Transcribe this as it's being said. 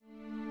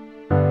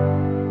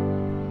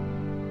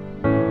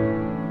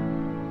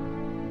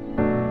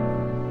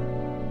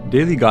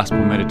Daily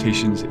Gospel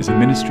Meditations is a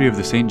ministry of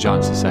the St.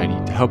 John Society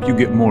to help you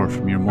get more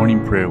from your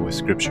morning prayer with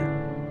Scripture.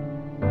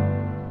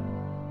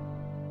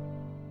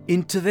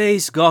 In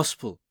today's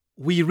Gospel,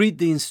 we read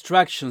the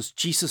instructions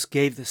Jesus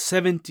gave the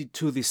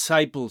 72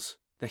 disciples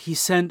that he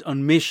sent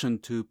on mission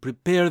to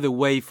prepare the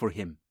way for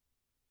him.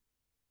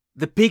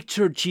 The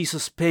picture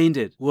Jesus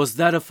painted was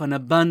that of an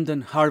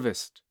abundant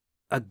harvest,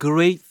 a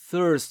great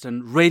thirst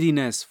and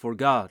readiness for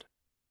God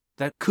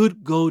that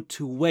could go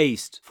to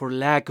waste for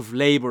lack of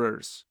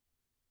laborers.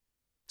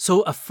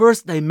 So a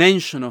first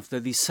dimension of the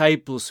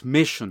disciples'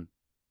 mission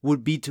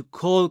would be to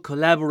call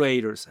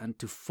collaborators and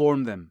to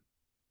form them.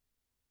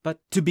 But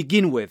to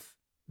begin with,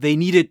 they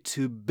needed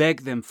to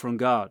beg them from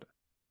God,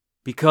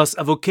 because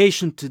a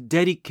vocation to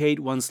dedicate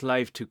one's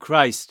life to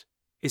Christ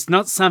is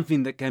not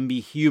something that can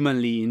be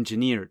humanly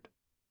engineered.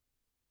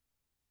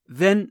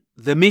 Then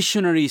the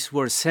missionaries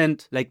were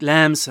sent like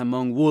lambs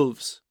among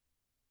wolves.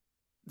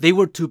 They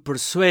were to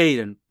persuade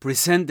and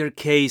present their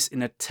case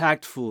in a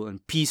tactful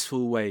and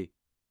peaceful way,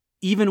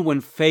 even when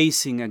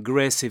facing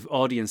aggressive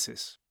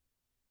audiences.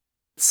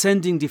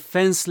 Sending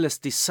defenseless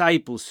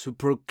disciples to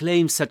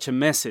proclaim such a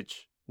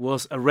message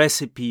was a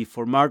recipe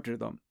for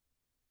martyrdom.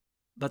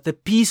 But the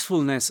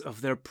peacefulness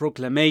of their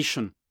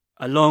proclamation,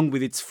 along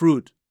with its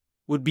fruit,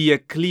 would be a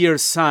clear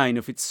sign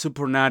of its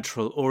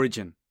supernatural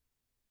origin.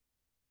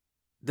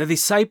 The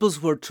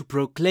disciples were to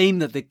proclaim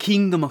that the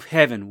kingdom of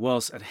heaven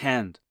was at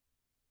hand.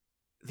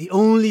 The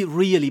only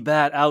really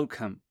bad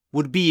outcome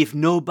would be if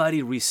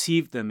nobody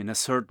received them in a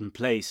certain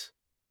place.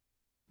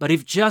 But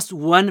if just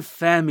one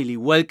family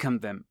welcomed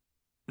them,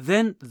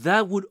 then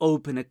that would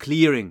open a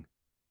clearing,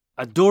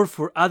 a door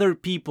for other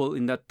people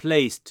in that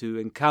place to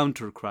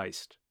encounter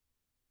Christ.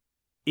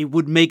 It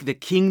would make the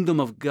kingdom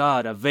of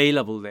God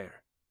available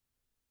there.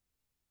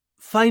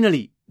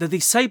 Finally, the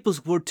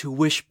disciples were to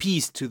wish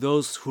peace to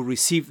those who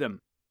received them.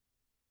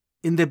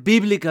 In the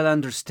biblical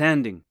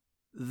understanding,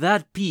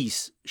 that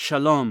peace,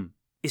 shalom,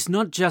 is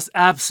not just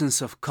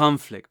absence of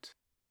conflict,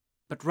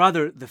 but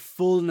rather the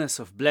fullness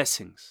of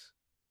blessings.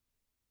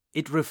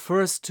 It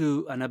refers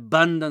to an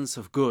abundance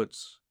of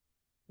goods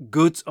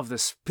of the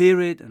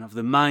spirit and of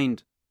the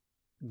mind,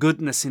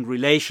 goodness in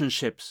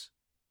relationships,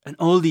 and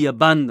all the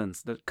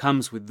abundance that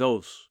comes with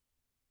those.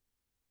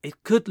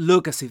 It could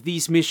look as if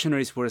these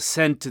missionaries were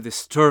sent to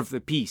disturb the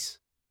peace,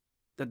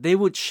 that they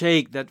would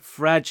shake that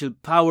fragile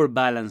power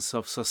balance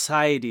of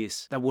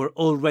societies that were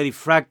already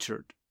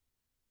fractured.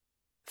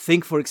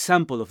 Think, for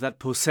example, of that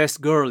possessed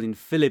girl in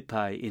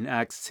Philippi in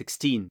Acts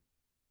 16.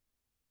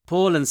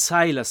 Paul and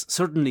Silas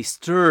certainly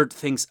stirred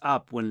things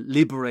up when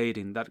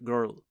liberating that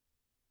girl.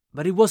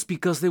 But it was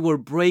because they were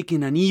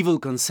breaking an evil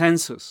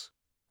consensus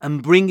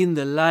and bringing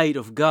the light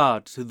of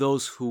God to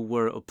those who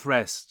were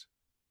oppressed.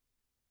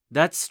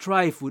 That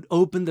strife would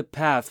open the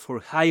path for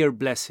higher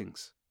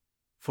blessings,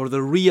 for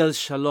the real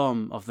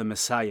shalom of the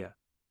Messiah.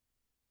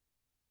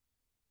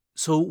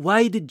 So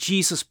why did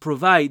Jesus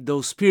provide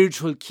those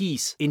spiritual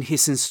keys in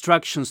his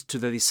instructions to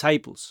the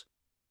disciples?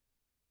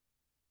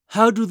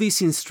 How do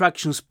these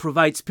instructions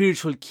provide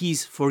spiritual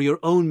keys for your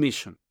own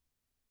mission?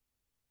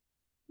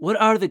 What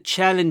are the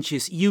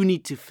challenges you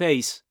need to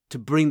face to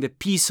bring the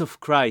peace of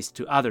Christ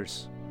to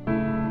others?